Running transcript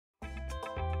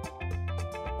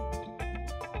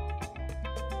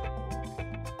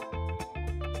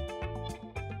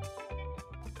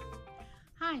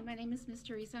Hi, my name is Miss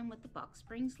Teresa. I'm with the Box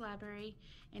Springs Library,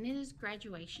 and it is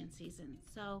graduation season.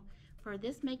 So for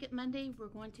this Make It Monday, we're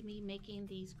going to be making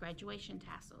these graduation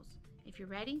tassels. If you're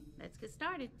ready, let's get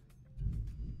started.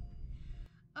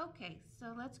 Okay,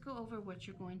 so let's go over what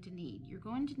you're going to need. You're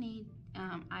going to need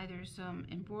either some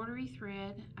embroidery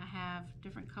thread. I have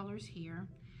different colors here,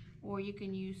 or you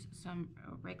can use some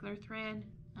regular thread.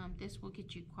 This will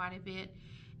get you quite a bit.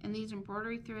 And these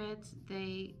embroidery threads,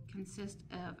 they consist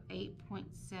of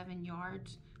 8.7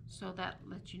 yards, so that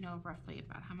lets you know roughly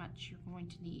about how much you're going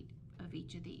to need of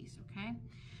each of these, okay?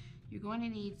 You're going to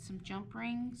need some jump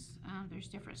rings. There's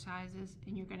different sizes,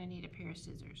 and you're going to need a pair of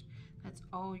scissors. That's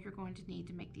all you're going to need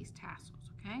to make these tassels,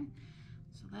 okay?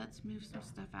 So let's move some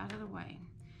stuff out of the way.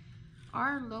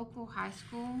 Our local high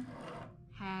school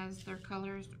has their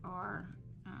colors are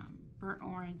burnt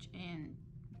orange and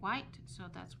white, so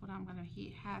that's what I'm going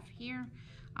to have here.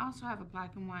 I also have a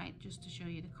black and white just to show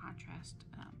you the contrast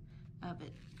of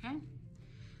it, okay?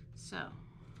 So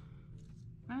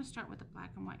I'm going to start with the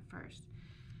black and white first.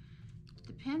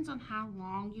 Depends on how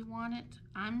long you want it.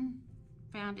 I'm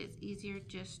found it's easier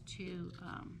just to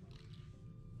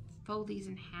fold these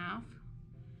in half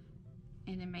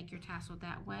and then make your tassel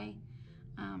that way.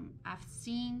 I've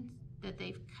seen that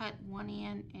they've cut one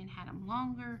end and had them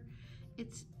longer.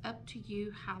 It's up to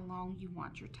you how long you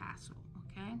want your tassel,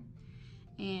 okay?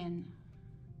 And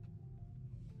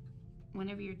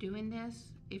whenever you're doing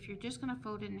this, if you're just going to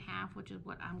fold it in half, which is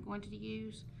what I'm going to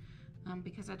use,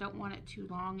 because I don't want it too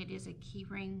long. It is a key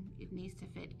ring. It needs to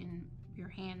fit in your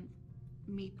hand.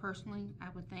 Me personally, I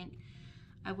would think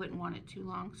I wouldn't want it too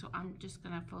long, so I'm just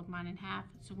going to fold mine in half.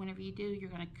 So whenever you do, you're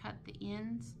going to cut the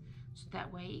ends so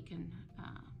that way it can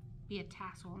be a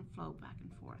tassel and flow back and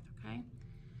forth, okay?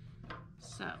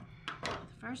 So the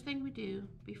first thing we do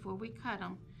before we cut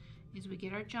them is we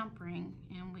get our jump ring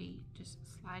and we just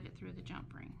slide it through the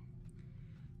jump ring.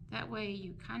 That way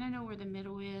you kind of know where the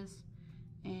middle is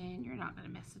and you're not going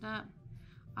to mess it up.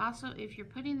 Also, if you're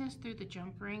putting this through the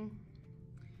jump ring,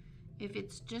 if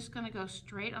it's just going to go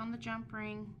straight on the jump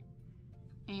ring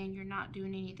and you're not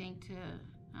doing anything to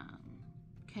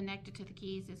connect it to the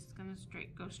keys, this is going to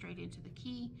go straight into the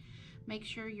key. Make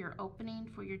sure your opening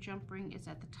for your jump ring is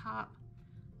at the top,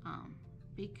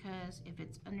 because if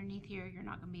it's underneath here, you're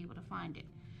not going to be able to find it.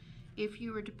 If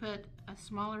you were to put a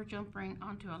smaller jump ring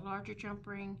onto a larger jump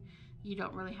ring, you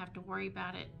don't really have to worry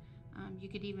about it. You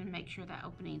could even make sure that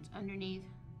opening's underneath,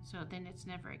 so then it's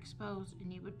never exposed,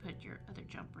 and you would put your other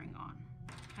jump ring on,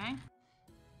 okay?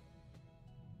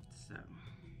 So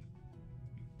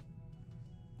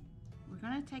we're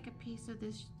going to take a piece of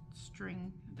this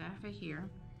string that I have here,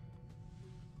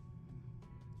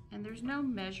 and there's no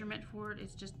measurement for it,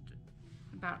 it's just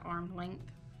about arm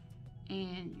length,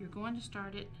 and you're going to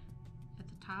start it at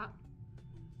the top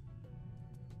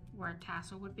where a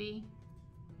tassel would be.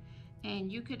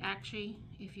 And you could actually,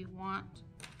 if you want,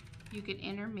 you could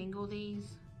intermingle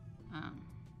these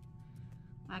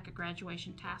like a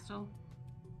graduation tassel,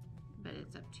 but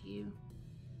it's up to you.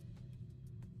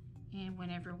 And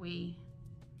whenever we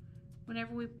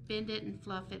bend it and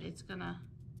fluff it, it's gonna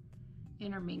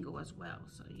intermingle as well,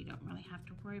 so you don't really have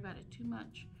to worry about it too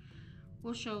much.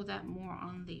 We'll show that more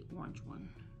on the orange one.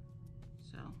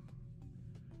 So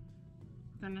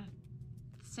we're gonna,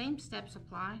 same steps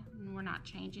apply, and we're not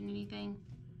changing anything.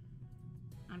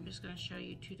 I'm just going to show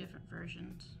you two different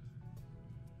versions.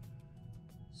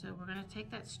 So we're going to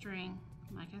take that string,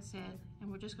 like I said,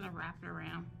 and we're just going to wrap it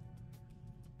around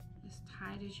as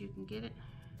tight as you can get it,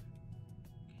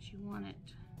 because you want it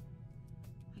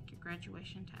like your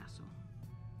graduation tassel.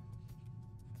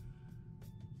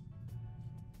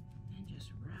 And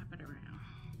just wrap it around.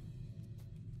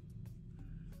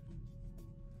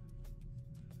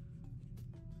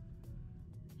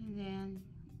 And then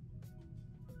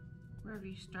wherever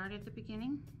you start at the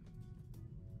beginning,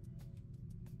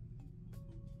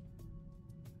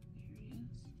 there it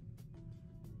is.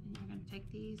 And you're going to take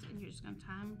these and you're just going to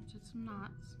tie them to some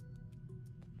knots.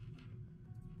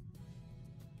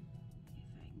 If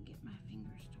I can get my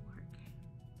fingers to work.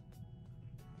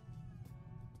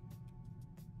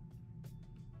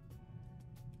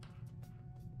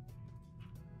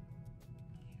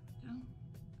 There we go.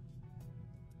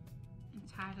 And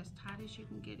tie it as tight as you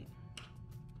can get it.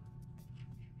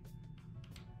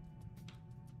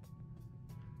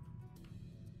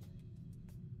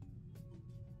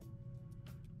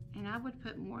 And I would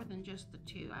put more than just the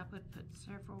two. I would put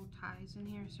several ties in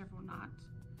here, several knots,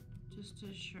 just to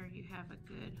ensure you have a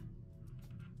good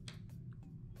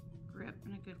grip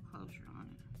and a good closure on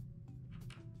it.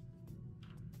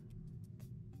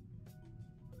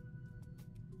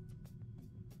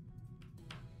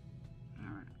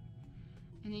 All right.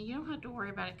 you don't have to worry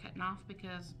about it cutting off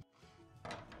because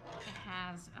it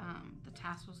has the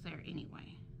tassels there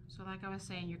anyway. So like I was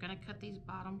saying, you're going to cut these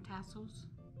bottom tassels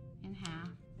in half.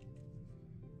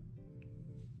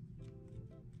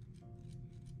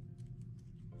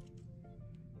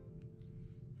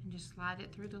 And just slide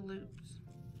it through the loops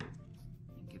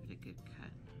and give it a good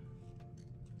cut.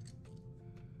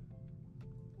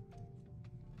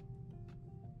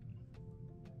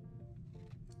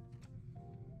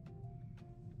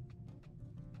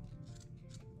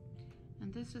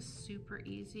 And this is super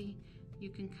easy. You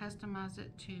can customize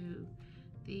it to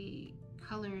the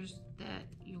colors that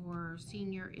your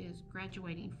senior is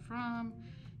graduating from.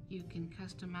 You can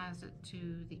customize it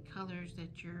to the colors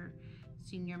that your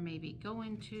senior may be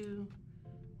going to.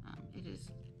 It is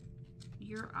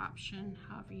your option,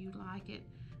 however you like it,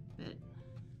 but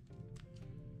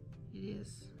it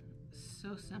is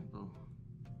so simple.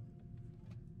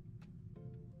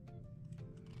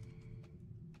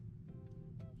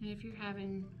 And if you're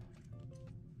having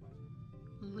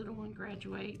a little one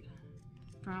graduate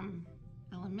from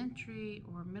elementary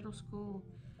or middle school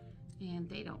and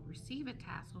they don't receive a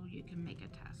tassel, you can make a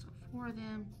tassel for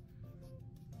them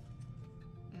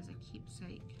as a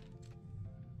keepsake.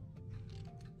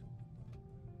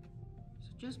 So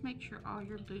just make sure all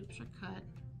your loops are cut.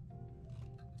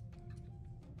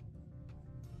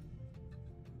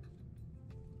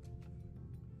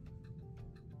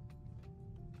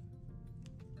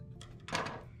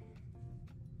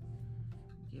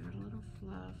 Give it a little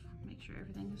fluff, make sure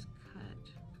everything is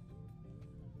cut.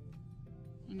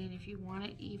 And then if you want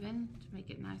it even, to make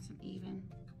it nice and even,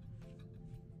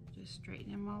 just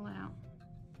straighten them all out.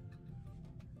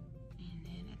 And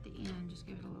then at the end, just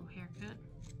give it a little haircut.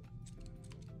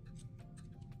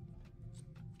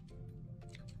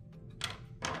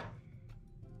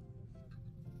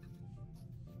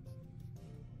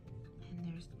 And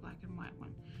there's the black and white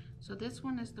one. So this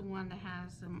one is the one that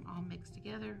has them all mixed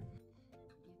together.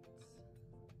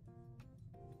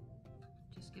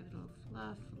 Just give it a little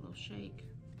fluff, a little shake.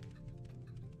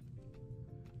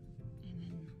 And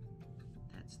then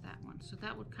that's that one. So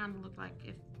that would kind of look like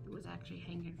if it was actually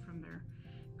hanging from their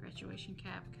graduation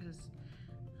cap, because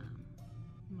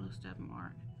most of them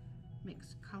are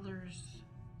mixed colors.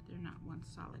 They're not one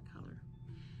solid color.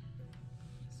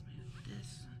 Let's move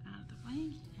this out of the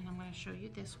way, and I'm going to show you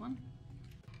this one.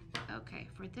 Okay,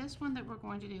 for this one that we're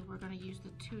going to do, we're going to use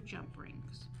the 2 jump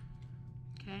rings.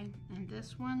 Okay, and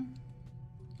this one,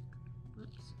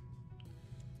 whoops,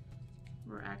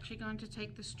 we're actually going to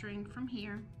take the string from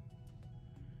here,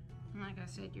 and like I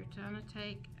said, you're going to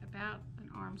take about an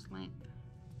arm's length,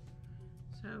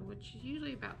 so which is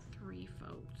usually about 3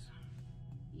 folds.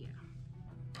 Yeah,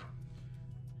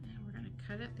 and we're going to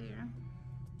cut it there.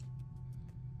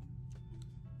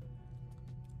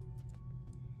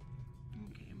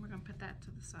 Okay, and we're going to put that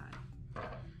to the side.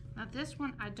 Now this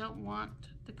one, I don't want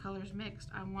the colors mixed.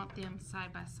 I want them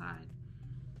side by side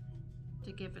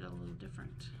to give it a little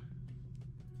different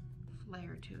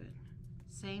flair to it.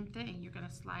 Same thing, you're going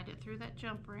to slide it through that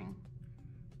jump ring,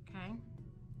 okay?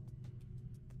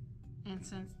 And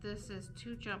since this is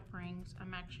 2 jump rings,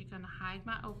 I'm actually going to hide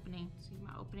my opening. See,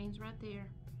 my opening's right there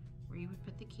where you would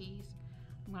put the keys.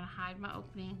 I'm going to hide my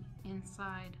opening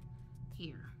inside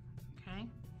here, okay?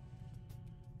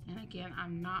 And again,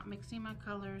 I'm not mixing my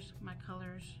colors. My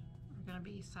colors are going to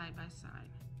be side by side.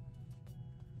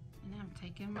 And I'm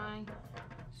taking my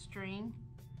string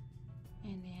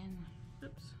and then,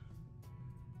 oops,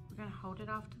 we're going to hold it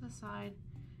off to the side,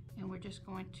 and we're just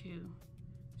going to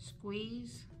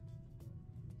squeeze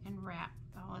and wrap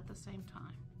all at the same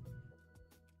time.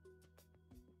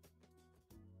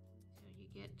 So you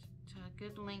get to a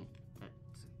good length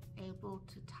that's able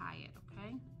to tie it,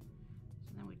 okay?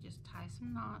 So then we just tie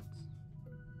some knots.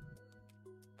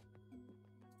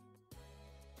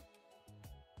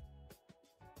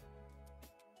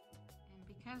 And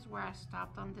because where I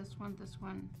stopped on this one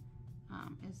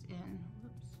is in,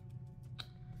 whoops,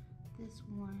 this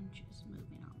orange is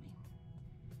moving on me.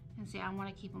 And see, I want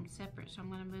to keep them separate, so I'm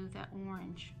going to move that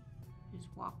orange. Just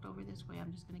walked over this way.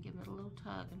 I'm just going to give it a little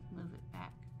tug and move it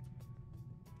back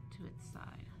to its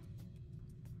side.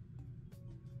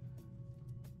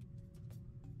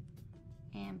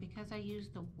 And because I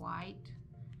used the white,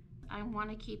 I want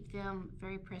to keep them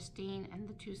very pristine and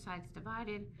the 2 sides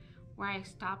divided. Where I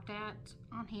stopped at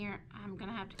on here, I'm going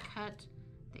to have to cut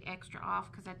the extra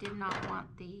off because I did not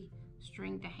want the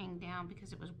string to hang down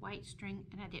because it was white string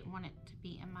and I didn't want it to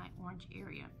be in my orange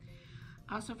area.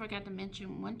 I also forgot to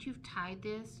mention, once you've tied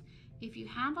this, if you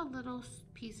have a little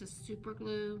piece of super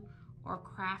glue or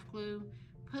craft glue,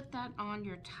 put that on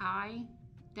your tie.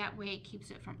 That way it keeps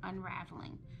it from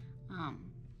unraveling.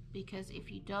 because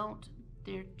if you don't,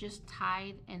 they're just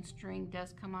tied and string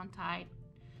does come untied.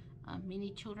 Many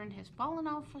children has fallen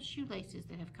off of shoelaces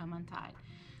that have come untied.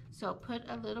 So put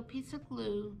a little piece of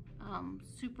glue,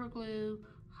 super glue,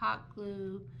 hot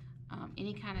glue,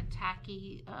 any kind of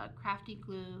tacky, crafty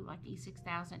glue like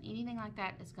E6000, anything like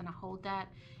that is going to hold that,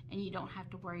 and you don't have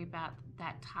to worry about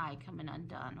that tie coming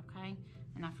undone, okay?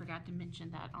 And I forgot to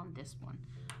mention that on this one,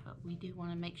 but we do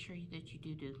want to make sure that you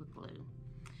do the glue.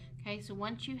 Okay, so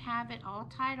once you have it all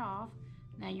tied off,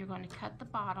 now you're going to cut the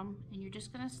bottom, and you're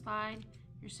just going to slide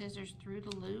your scissors through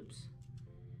the loops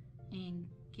and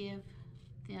give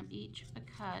them each a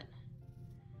cut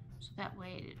so that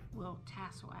way it will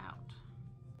tassel out.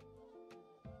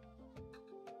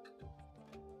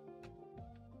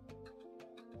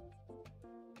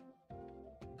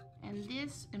 And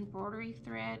this embroidery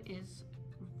thread is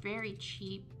very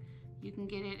cheap. You can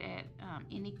get it at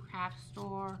any craft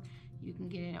store. You can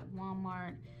get it at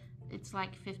Walmart. It's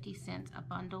like 50 cents a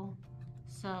bundle,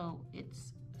 so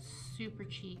it's super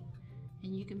cheap,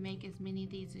 and you can make as many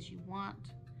of these as you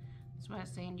want. That's what I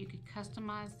was saying. You could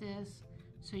customize this,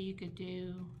 so you could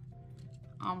do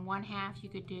on one half, you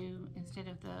could do, instead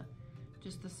of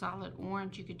just the solid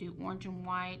orange, you could do orange and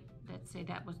white. Let's say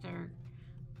that was their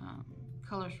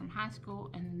colors from high school,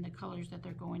 and then the colors that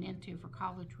they're going into for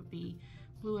college would be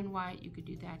blue and white. You could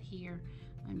do that here.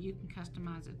 You can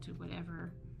customize it to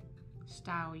whatever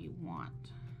style you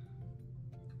want.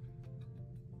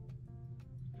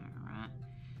 Alright,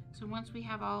 so once we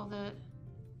have all the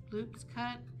loops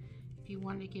cut, if you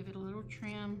want to give it a little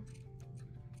trim,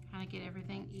 kind of get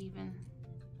everything even,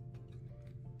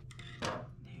 there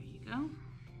you go.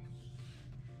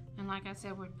 And like I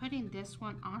said, we're putting this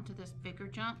one onto this bigger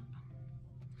jump.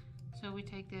 So we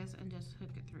take this and just hook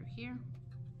it through here,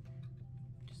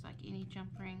 just like any jump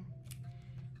ring.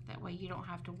 That way you don't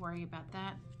have to worry about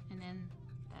that. And then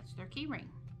that's their key ring.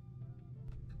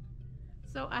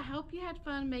 So I hope you had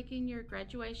fun making your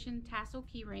graduation tassel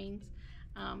key rings.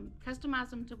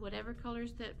 Customize them to whatever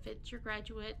colors that fit your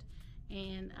graduate,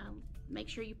 and make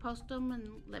sure you post them and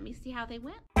let me see how they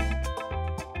went.